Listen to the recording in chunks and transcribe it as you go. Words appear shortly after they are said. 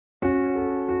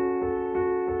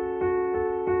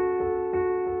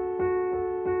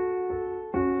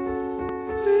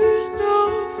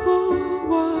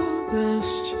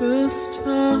this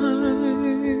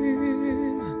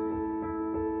time.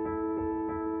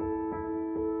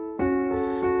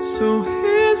 So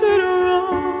is it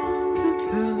wrong to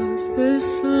test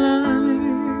this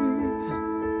line?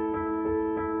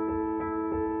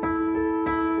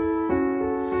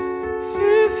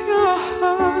 If your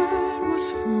heart was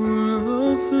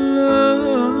full of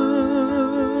love,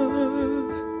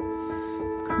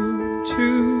 could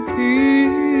you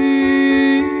keep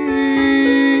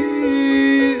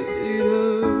it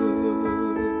up?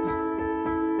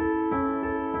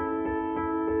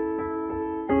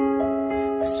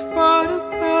 'Cause what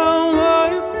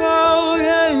about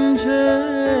angels?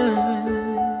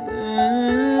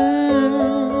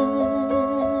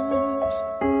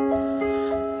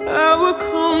 That will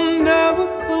come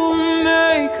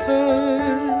make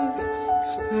us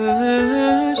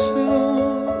special.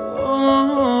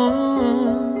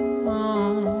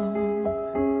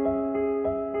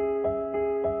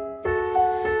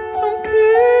 Don't give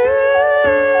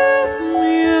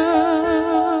me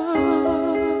up.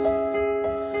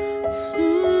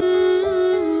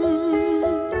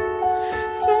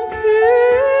 Don't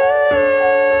give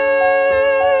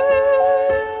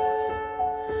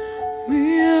me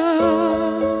up.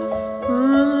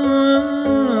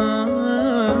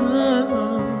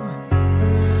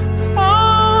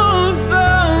 All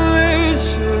that is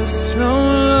just no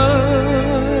love.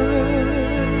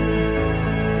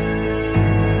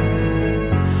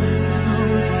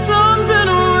 Found something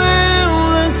real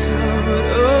that's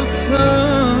out of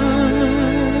touch.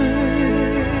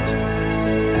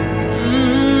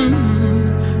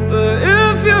 But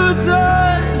if you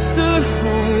touch the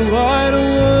whole wide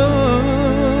world,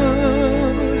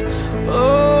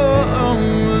 oh,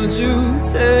 would you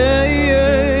take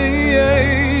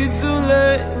to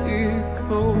let it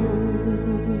go?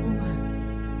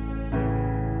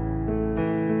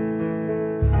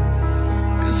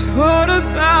 'Cause what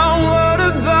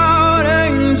about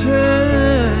angels?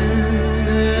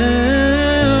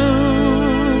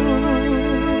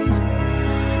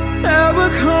 That will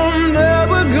come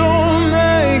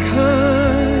make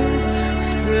us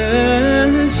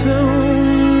special.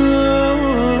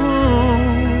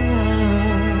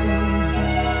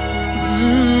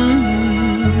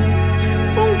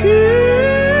 Don't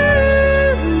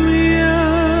give me up.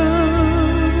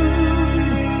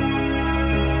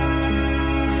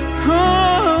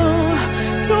 Oh,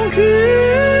 don't give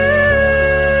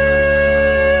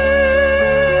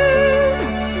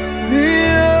me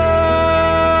up.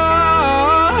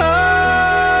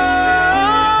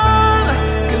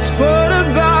 'Cause what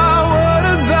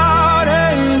about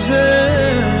angels?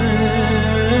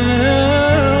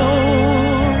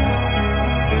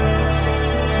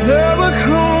 They will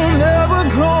come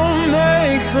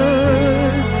make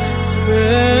us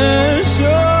special.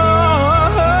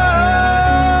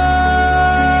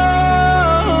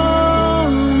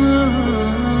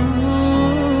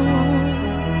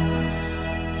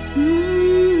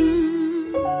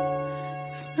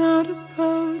 It's not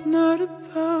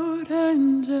about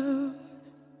angels.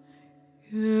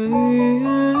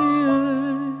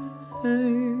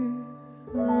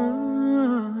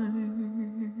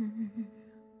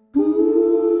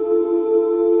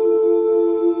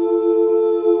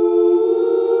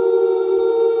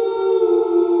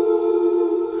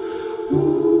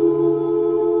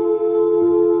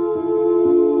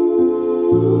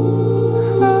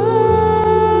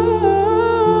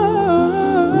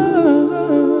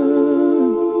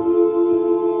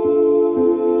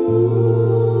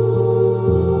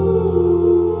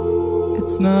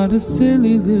 It's not a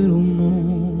silly little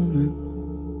moment.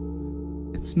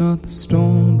 It's not the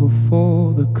storm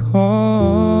before the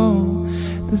calm.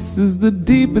 This is the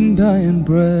deep and dying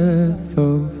breath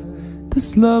of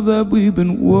this love that we've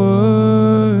been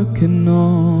working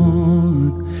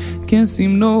on. Can't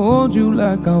seem to hold you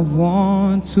like I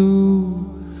want to,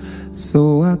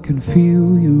 so I can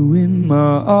feel you in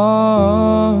my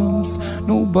arms.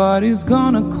 Nobody's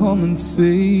gonna come and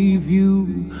save you.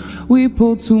 We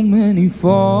pull too many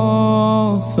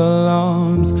false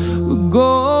alarms. We're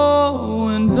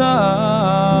going down.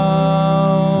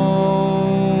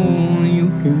 You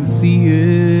can see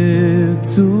it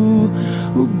too.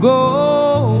 We're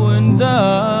going down.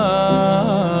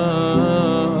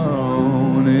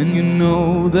 And you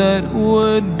know that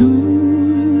we're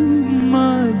doomed,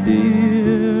 my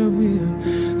dear.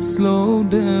 We're slow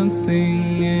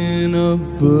dancing in a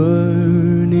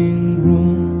burning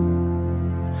room.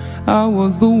 I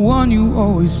was the one you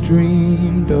always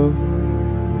dreamed of.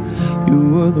 You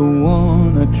were the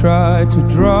one I tried to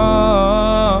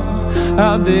draw.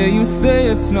 How dare you say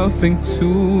it's nothing to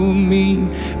me?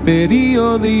 Baby,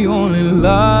 you're the only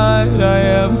light I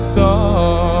ever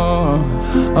saw.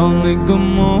 I'll make the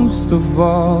most of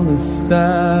all the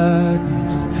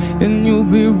sadness, and you'll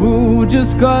be rude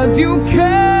just cause you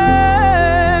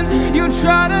can. You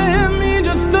try to hit me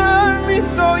just to hurt me,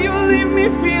 so you leave me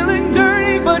feeling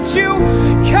dirty. But you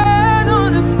can't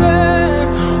understand,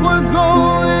 we're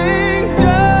going down.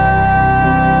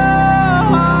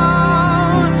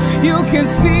 You can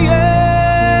see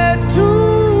it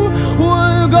too,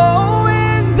 we're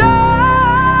going down.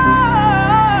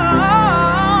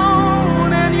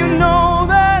 And you know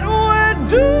that we're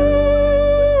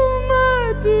doomed,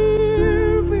 my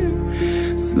dear.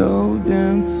 We're slow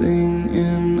dancing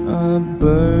in a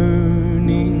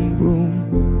burning room.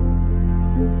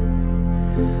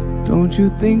 Don't you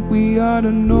think we ought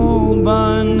to know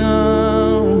by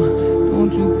now?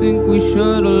 Don't you think we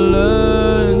should have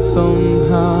learned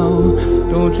somehow?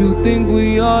 Don't you think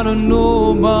we ought to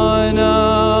know by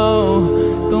now?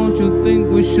 Don't you think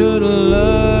we should have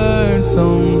learned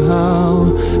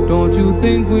somehow? Don't you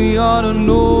think we ought to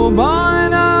know by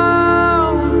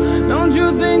now? Don't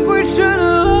you think we should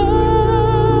have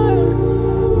learned?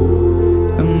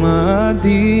 And my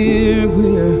dear,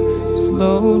 we're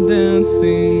slow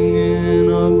dancing in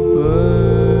a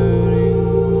burning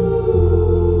room.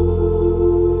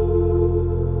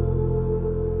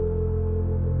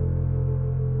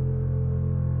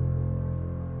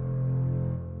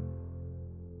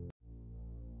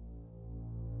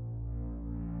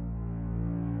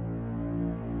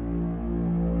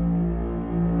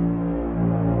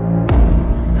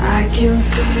 I can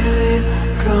feel it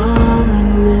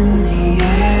coming in the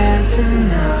air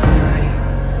tonight.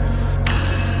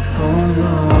 Oh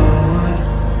Lord,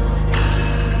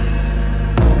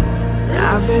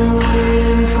 I've been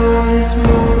waiting for this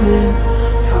moment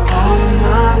for all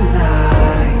my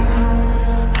life.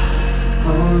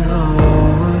 Oh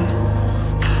Lord,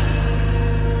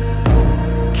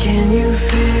 can you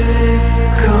feel it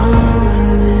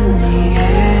coming in the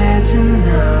air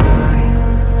tonight?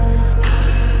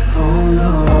 Oh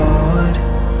Lord,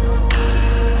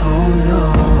 oh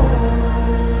Lord.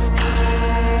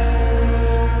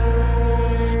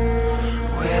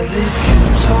 Well, if you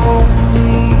told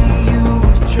me you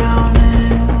were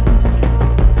drowning,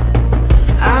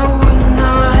 I would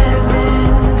not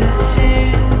lend a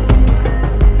hand.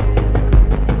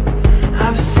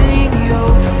 I've seen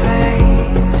your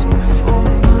face before,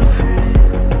 my friend,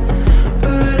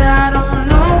 but I don't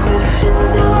know if you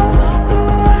know who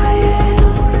I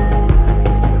am.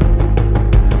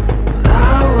 Well, I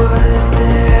was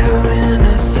there and I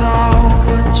saw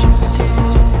what you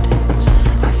did.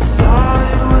 I saw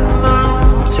it with my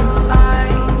own two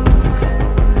eyes.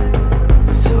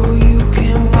 So you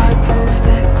can wipe off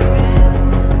that grin.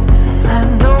 I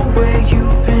know where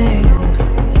you've been.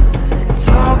 It's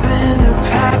all been a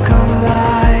pack of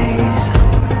lies.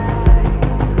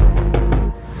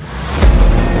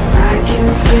 I can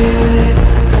feel it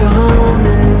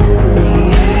coming in the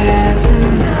air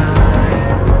tonight.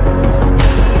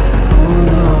 Oh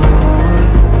Lord,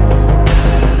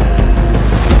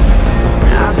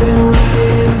 I've been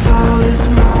waiting for this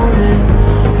moment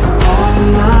for all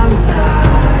my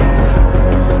life.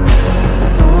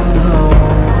 Oh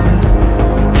Lord,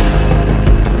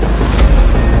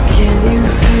 can you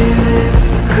feel it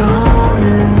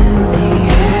coming in the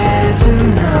air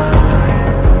tonight?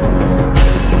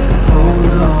 Oh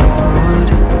Lord,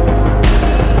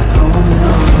 oh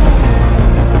Lord,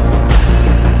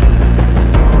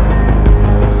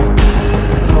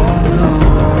 oh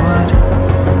Lord,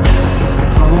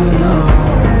 oh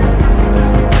Lord.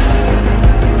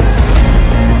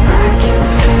 I can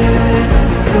feel it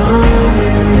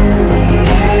coming in the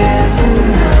air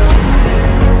tonight.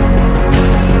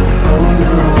 Oh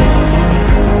Lord,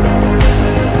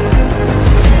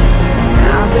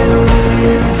 I've been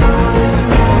waiting for this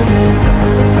moment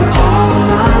for all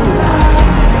my life.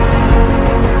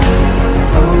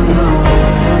 Oh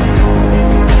Lord,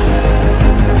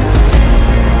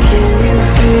 can you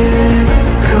feel it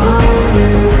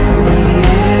coming in the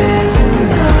air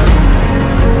tonight?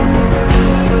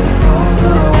 Oh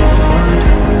Lord,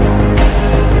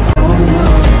 oh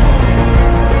Lord,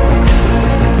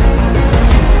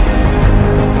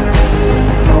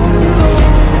 oh Lord,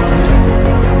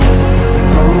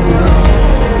 oh Lord.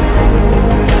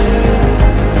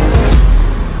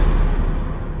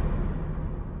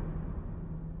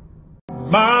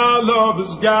 My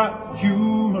lover's got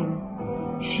humor.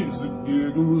 She's a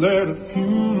giggle at a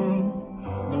funeral.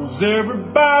 Knows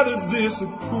everybody's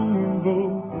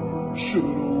disapproval.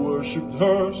 Should've worshipped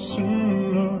her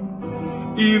sooner.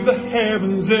 If the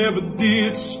heavens ever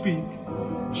did speak,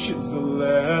 she's the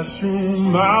last true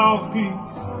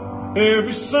mouthpiece.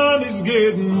 Every Sunday's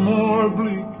getting more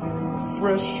bleak,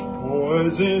 fresh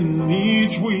poison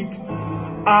each week.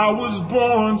 I was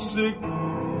born sick,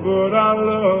 but I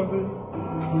love it.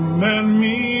 Command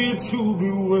me to be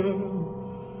well.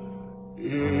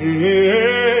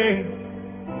 Amen.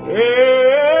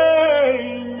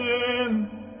 Amen.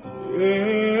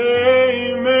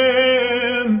 Amen.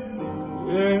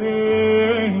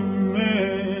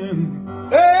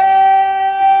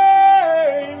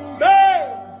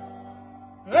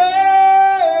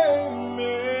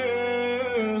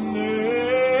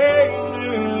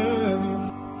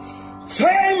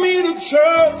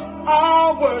 Church,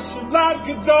 I'll worship like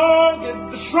a dog at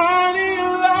the shrine of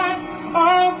your lights.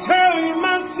 I'll tell you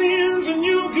my sins and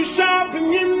you can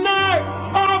sharpen your knife.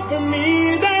 Offer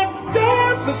me that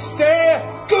deathless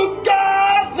stare. Good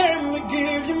God, let me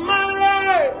give you my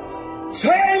life.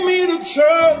 Take me to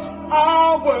church,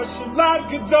 I'll worship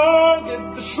like a dog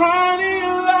at the shrine of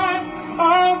your lights.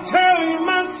 I'll tell you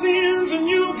my sins and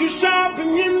you can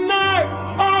sharpen your knife.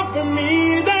 Offer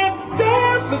me that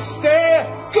deathless stare.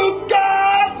 Good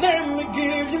God, let me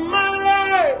give you my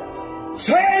life.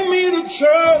 Take me to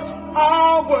church,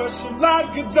 I'll worship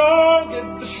like a dog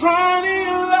at the shrine of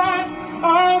your lights.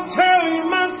 I'll tell you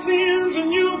my sins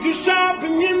and you can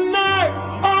sharpen your knife.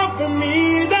 Offer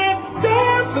me that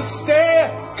deathless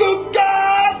stare. Good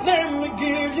God, let me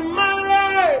give you my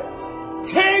life.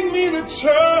 Take me to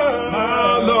church.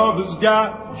 My love has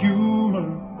got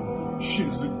humor.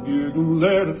 She's a giggle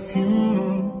at a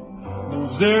funeral.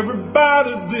 Knows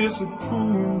everybody's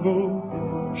disapproval.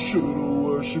 Should've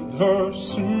worshipped her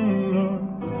sooner.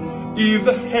 If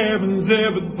the heavens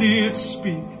ever did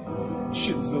speak,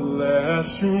 she's the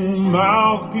last true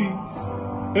mouthpiece.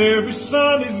 Every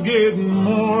Sunday's getting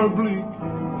more bleak,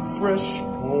 fresh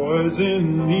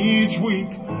poison each week.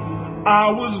 I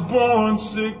was born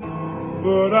sick,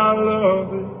 but I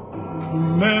love it.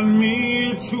 Command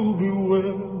me to be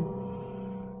well.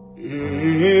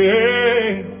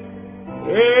 Amen.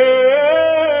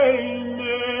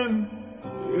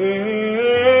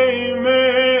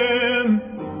 Amen.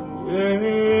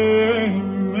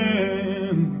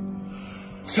 Amen.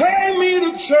 Take me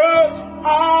to church,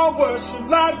 I'll worship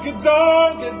like a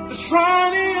dog at the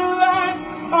shrine of your lights.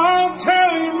 I'll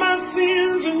tell you my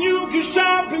sins and you can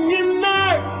sharpen your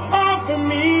knife. Offer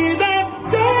me that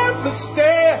deathless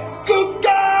stare. Good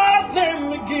God, let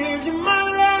me give you my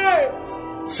life.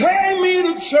 Take me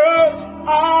to church,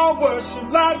 I'll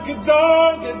worship like a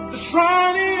dog at the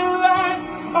shrine of your lights.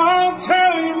 I'll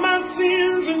tell you my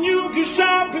sins and you can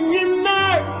sharpen your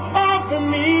knife. Offer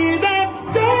me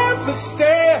that deathless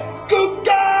stare. Good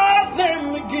God, let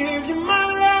me give you my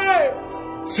life.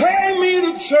 Take me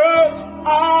to church,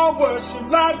 I'll worship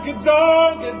like a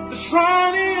dog at the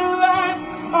shrine of your lights.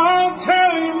 I'll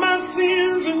tell you my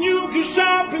sins and you can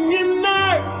sharpen your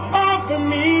knife. Offer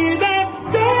me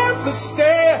that deathless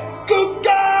stare. Good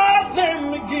God, let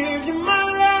me give you my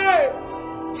life.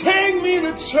 Take me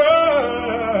to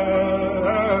church.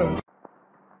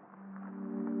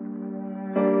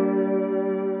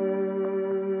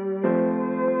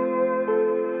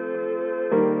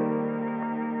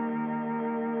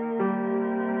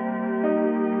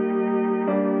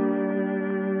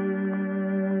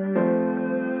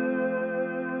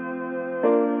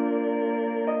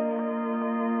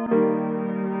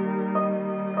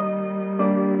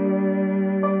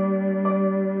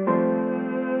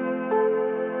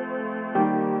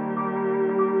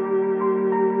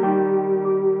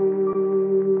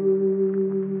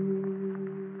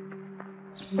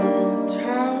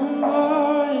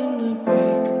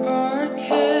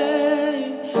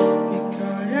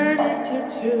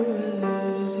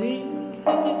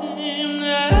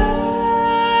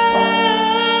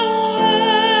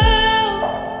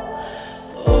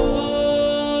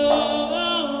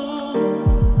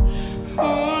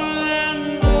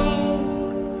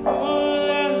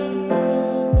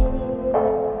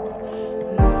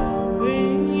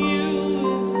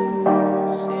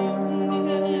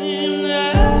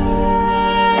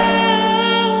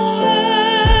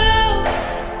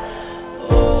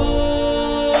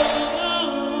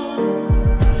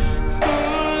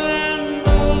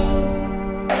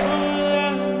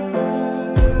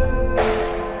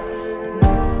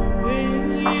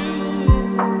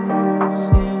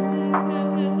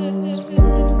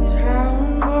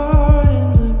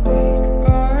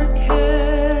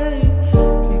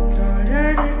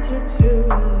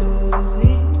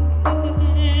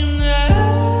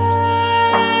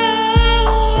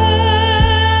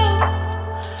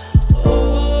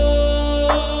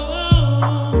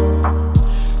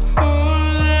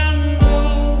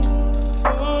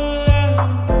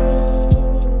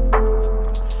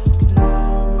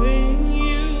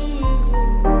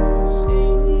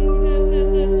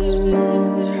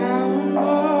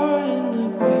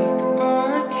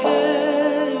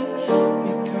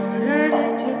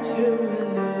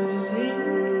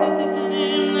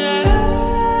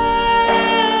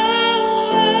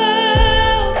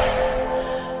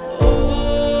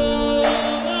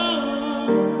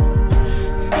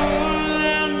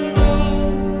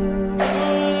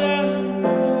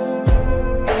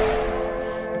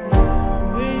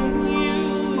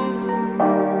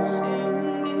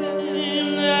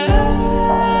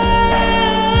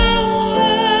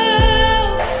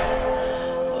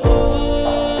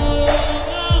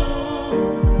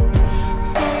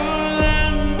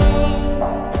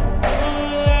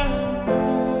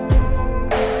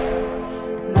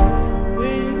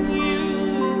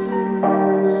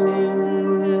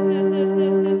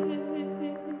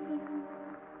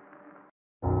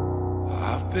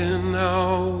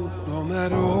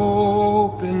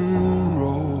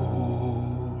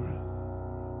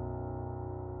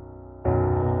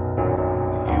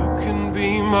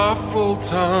 my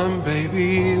full-time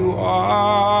baby,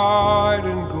 white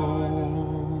and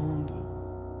gold.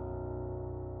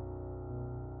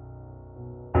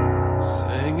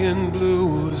 Singing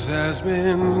blues has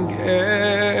been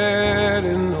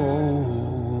getting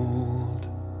old.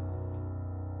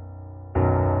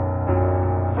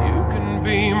 You can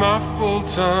be my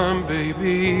full-time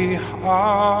baby,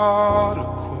 hot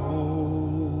or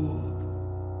cold.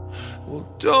 Well,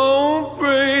 don't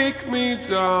break me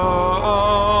down.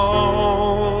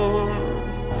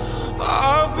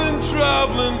 I've been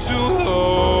traveling too long.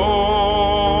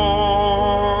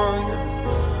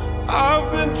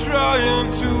 I've been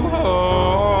trying too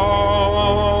hard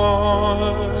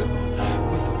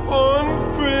with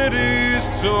one pretty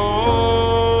song.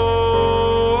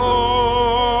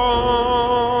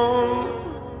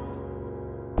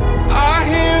 I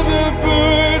hear the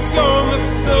birds on the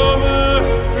summer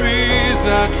breeze.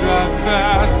 I drive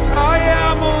fast. I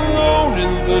am alone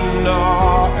in the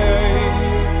night.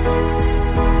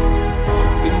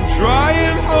 Been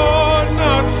trying hard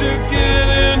not to get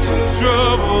into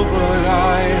trouble, but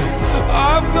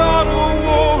I've got a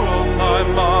war on my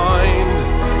mind,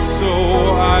 so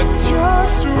I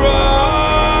just ride.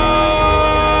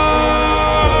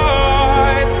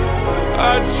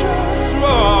 I just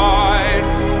ride.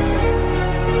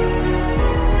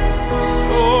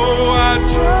 So I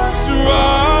just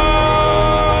ride.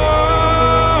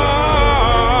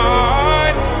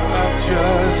 I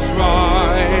just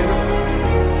ride.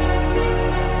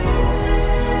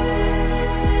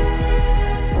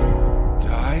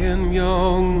 Dying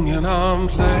young and I'm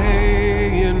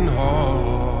playing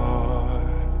hard.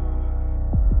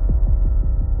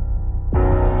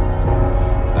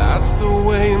 That's the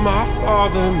way my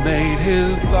father made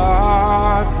his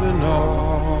life an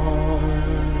art.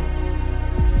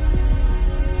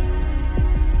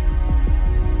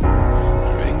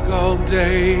 Drink all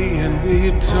day and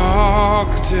we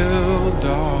talk till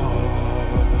dark.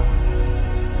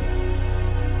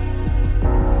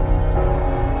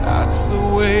 That's the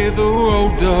way the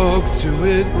road dogs do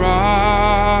it,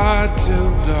 right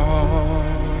till dark.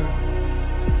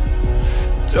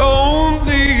 Don't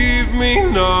leave me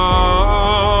now.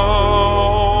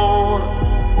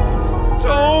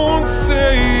 Don't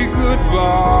say goodbye.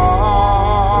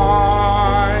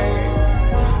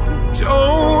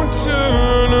 Don't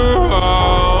turn around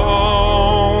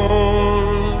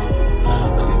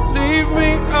and leave me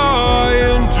high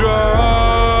and dry.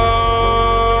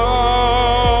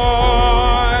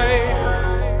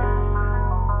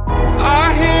 I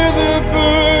hear the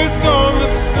birds on the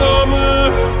summer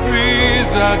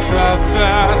breeze. I drive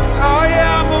fast. I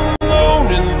am alone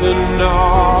in the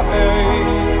night.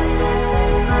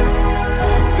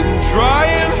 Been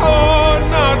trying hard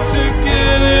not to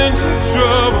get into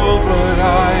trouble, but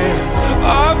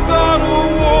I've got a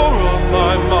war on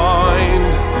my mind,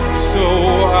 so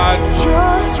I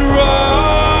just ride.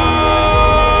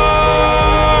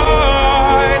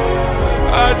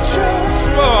 I just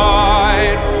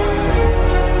ride.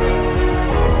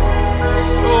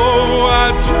 So I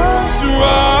just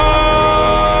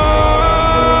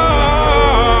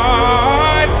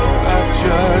ride. I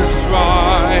just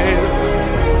ride.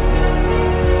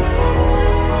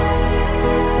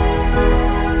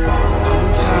 I'm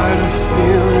tired of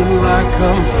feeling like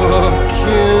I'm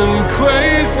fucking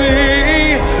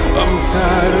crazy. I'm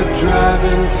tired of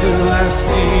driving till I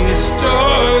see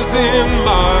stars in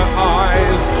my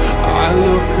eyes. I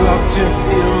look up to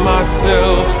hear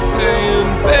myself saying,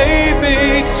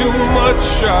 baby, too much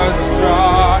I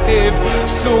strive,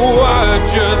 so I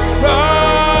just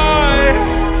ride.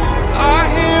 I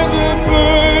hear the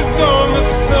birds on the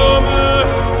summer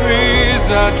breeze.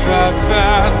 I drive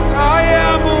fast. I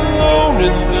am alone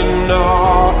in the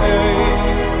night.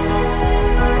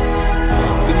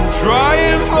 Been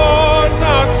trying hard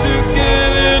not to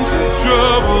get into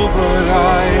trouble, but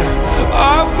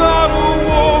I've got a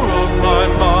war on my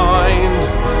mind,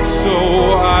 so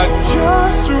I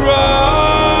just ride.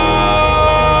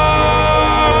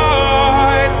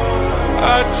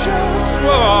 I just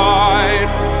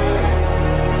ride.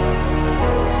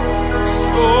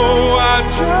 So I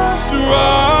just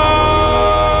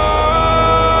ride.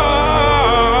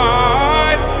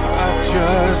 I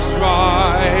just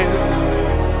ride.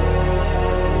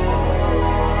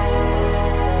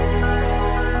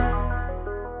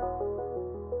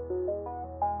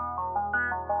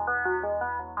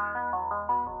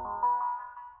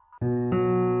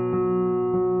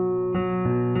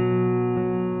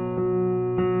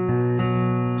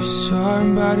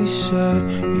 Somebody said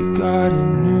you got a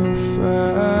new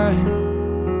friend.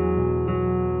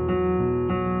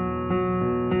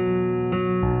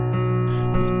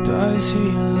 But does promise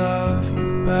he'll love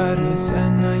you better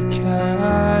than I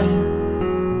can.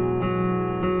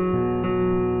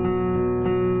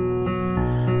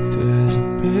 There's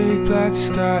a big black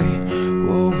sky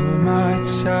over my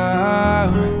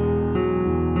town.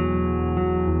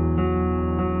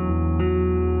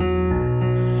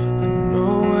 I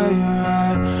know where you're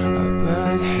at, I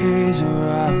bet he's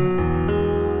around.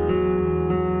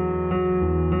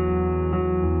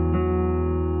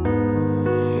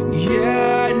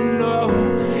 Yeah, I know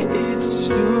it's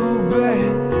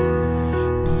stupid,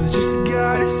 but I just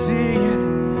gotta see it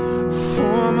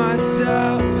for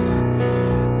myself.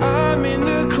 I'm in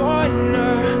the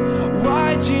corner,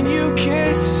 watching you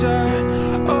kiss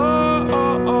her. Oh,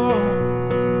 oh, oh.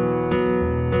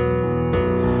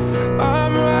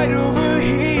 I'm right over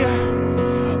here,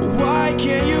 why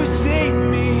can't you see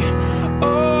me?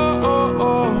 Oh, oh,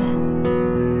 oh.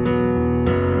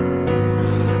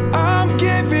 I'm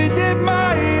giving it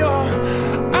my all,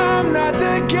 I'm not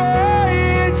the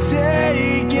guy you're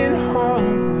taking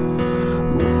home.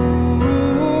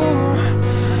 Ooh,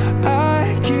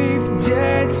 I keep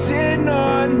dancing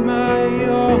on my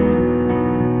own.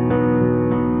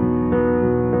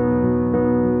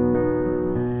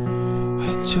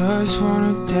 I just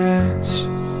wanna dance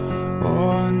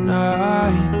all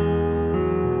night.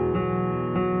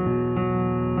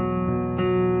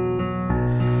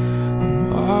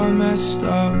 I'm all messed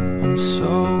up, I'm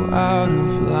so out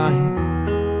of line.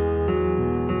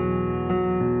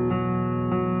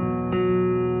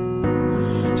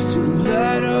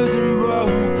 Stilettos and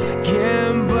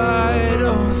broken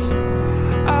bottles,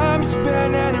 I'm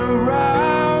spinning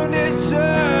around in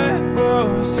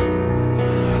circles.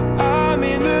 I'm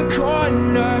in the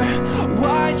corner,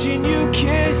 watching you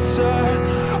kiss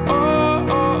her. Oh,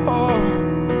 oh,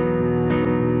 oh.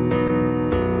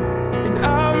 And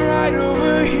I'm right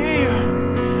over here,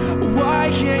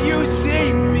 why can't you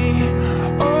see me?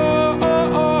 Oh,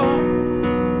 oh, oh.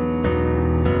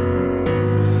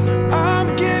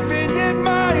 I'm giving it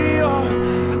my all,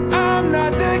 I'm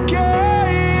not the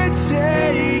guy you're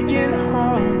taking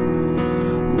home.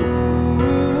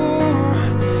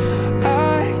 Ooh,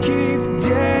 I keep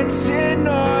dancing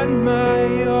on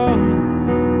my own.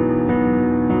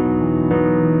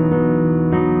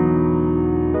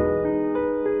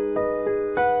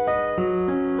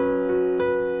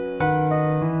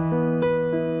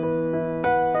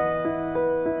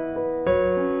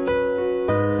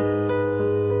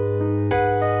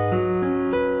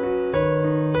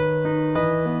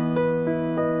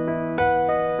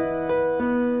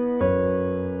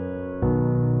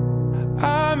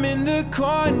 I'm in the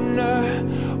corner,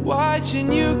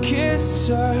 watching you kiss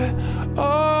her.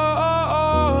 Oh, oh,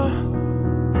 oh.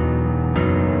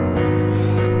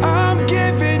 I'm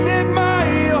giving it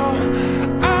my all,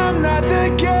 I'm not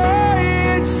the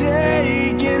guy you're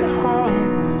taking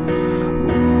home.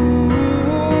 Ooh,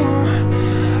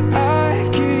 I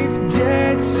keep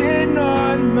dancing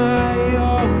on my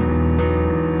own.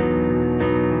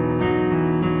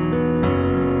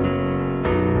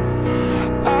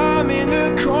 I'm in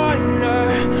the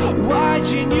corner,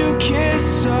 watching you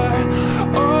kiss her.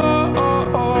 Oh,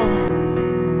 oh, oh.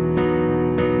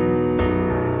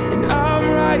 And I'm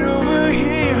right over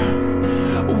here,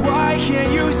 why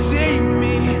can't you see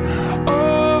me?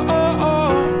 Oh, oh,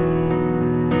 oh.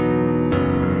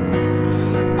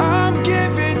 I'm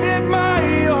giving it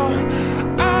my all,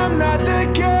 I'm not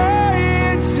the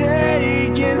guy you're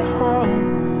taking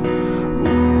home.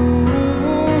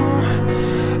 Ooh,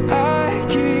 I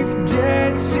keep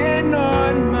dancing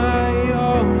on my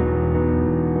own.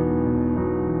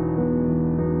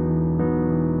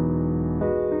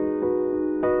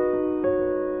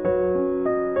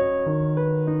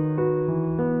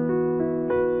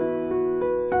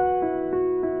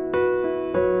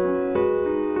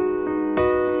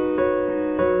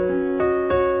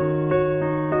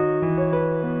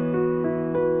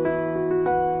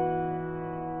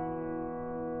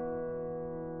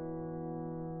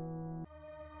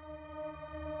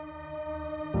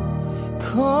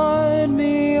 Caught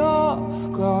me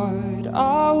off guard,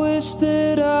 I wish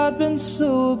that I'd been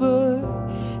sober.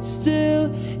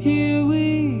 Still here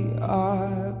we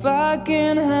are, back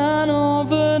in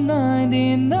Hanover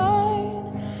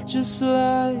 99. Just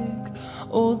like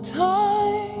old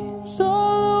times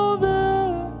all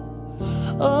over.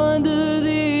 Under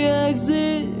the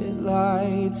exit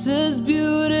lights, as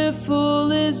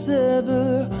beautiful as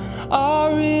ever. I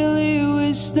really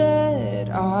wish that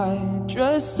I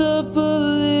dressed up a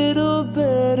little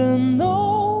better.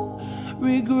 No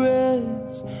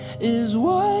regrets is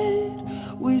what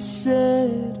we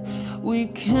said. We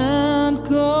can't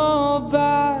go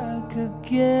back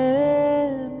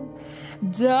again.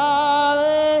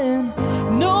 Darling,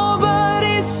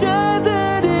 nobody said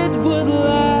that it would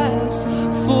last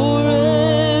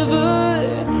forever.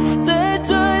 That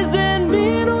doesn't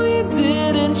mean we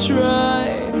didn't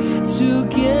try to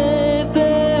get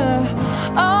there.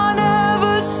 I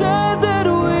never said that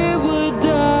we would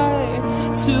die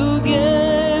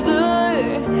together.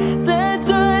 That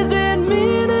doesn't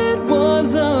mean it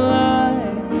was a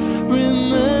lie.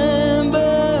 Remember,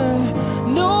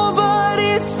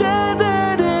 nobody said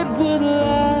that it would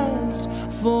last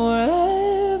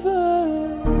forever.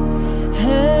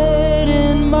 Head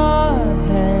in my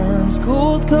hands,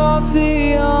 cold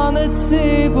coffee on the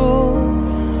table.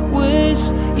 Wish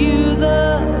you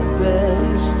the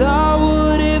best. I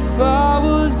would if I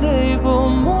was able.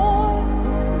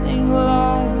 Morning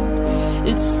light,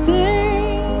 it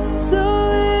stings a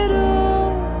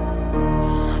little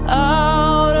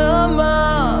out of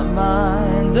my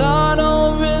mind. I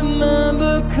don't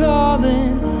remember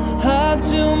calling. Had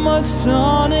too much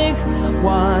tonic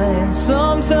wine.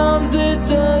 Sometimes it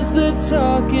does the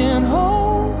talking.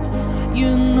 Hope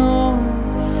you know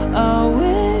I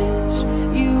wish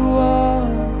you are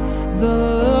the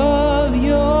love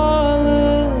you're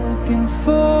looking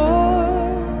for.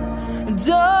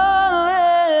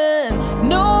 Darling,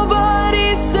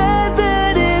 nobody said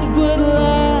that it would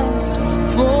last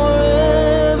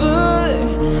forever.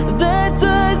 That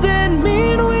doesn't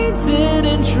mean we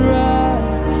didn't try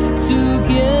to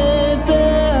get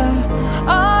there.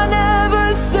 I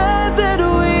never said that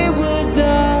we would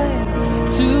die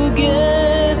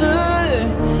together.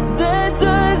 That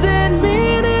doesn't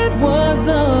mean it was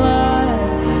a lie.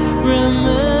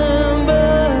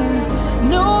 Remember,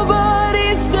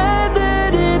 nobody said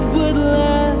that it would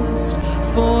last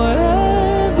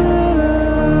forever.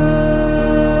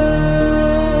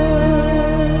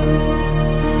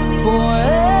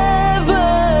 Forever.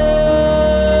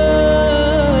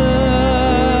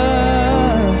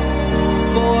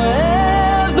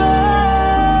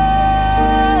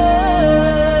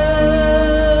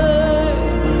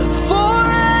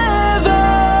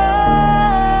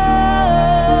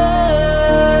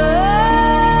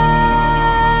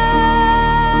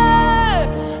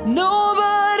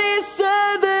 Nobody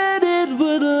said that it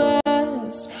would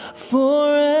last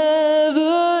forever.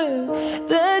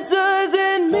 That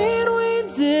doesn't mean we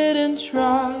didn't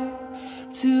try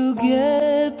to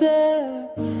get there.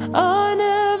 I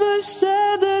never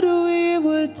said that we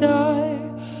would die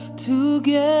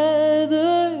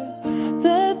together.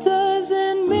 That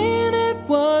doesn't mean it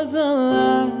was a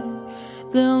lie.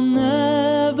 They'll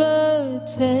never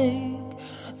take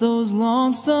those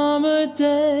long summer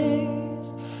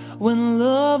days when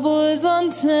love was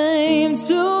untamed.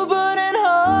 Two burning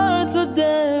hearts are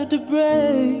dead to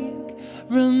break.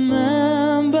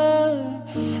 Remember,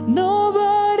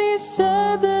 nobody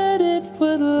said that it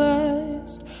would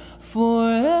last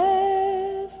forever.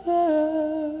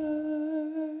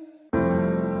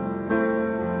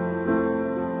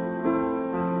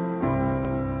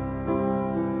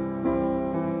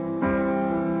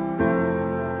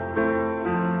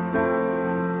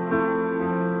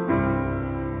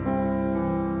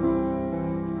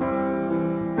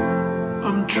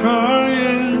 I'm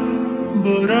trying,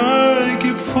 but I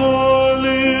keep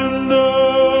falling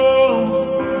down.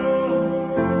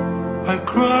 I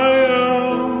cry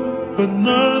out, but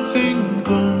nothing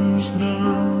comes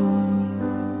down.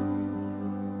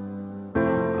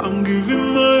 I'm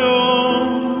giving my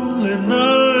all, and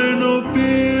I know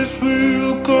peace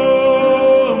will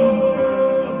come.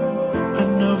 I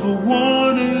never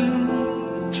wanted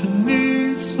to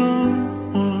need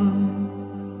someone.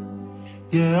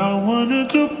 Yeah, I wanted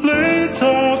to play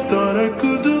tough, thought I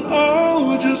could do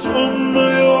all just on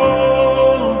my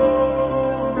own.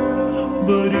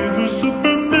 But even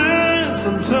Superman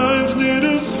sometimes need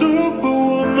a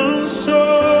superwoman. So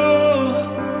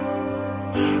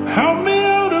help me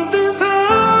out of this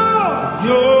hell.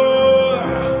 Your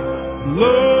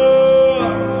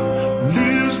love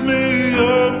lifts me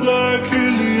up like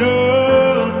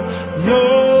helium.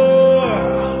 Your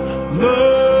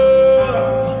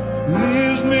love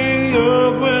lifts me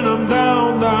up when I'm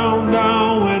down, down,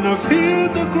 down. When I've hit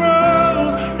the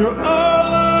ground, you're all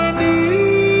I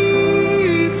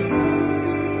need.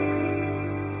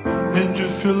 And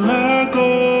if you let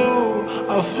go,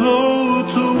 I'll float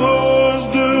towards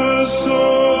the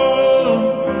sun.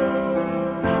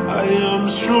 I am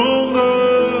stronger,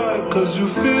 'cause you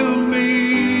fill me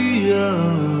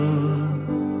up.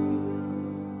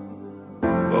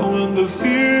 But when the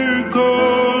fear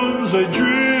comes, I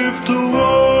drift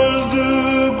towards the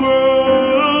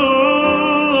ground.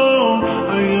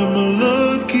 I am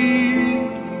lucky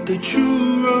that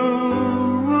you're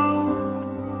around.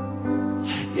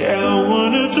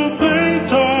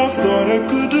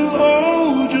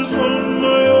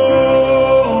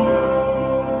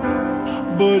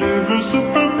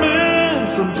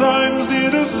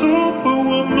 a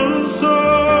superwoman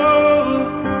soul.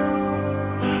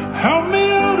 Help me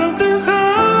out of this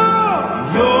hell.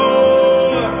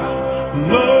 Your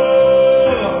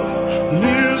love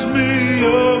lifts me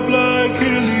up like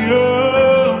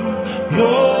helium.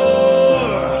 Your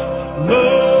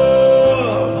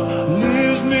love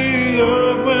lifts me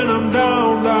up when I'm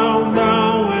down, down,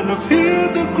 down. When I've hit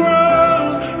the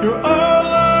ground, you're all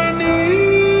I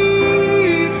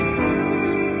need.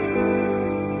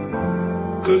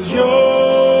 'Cause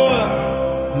your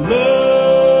love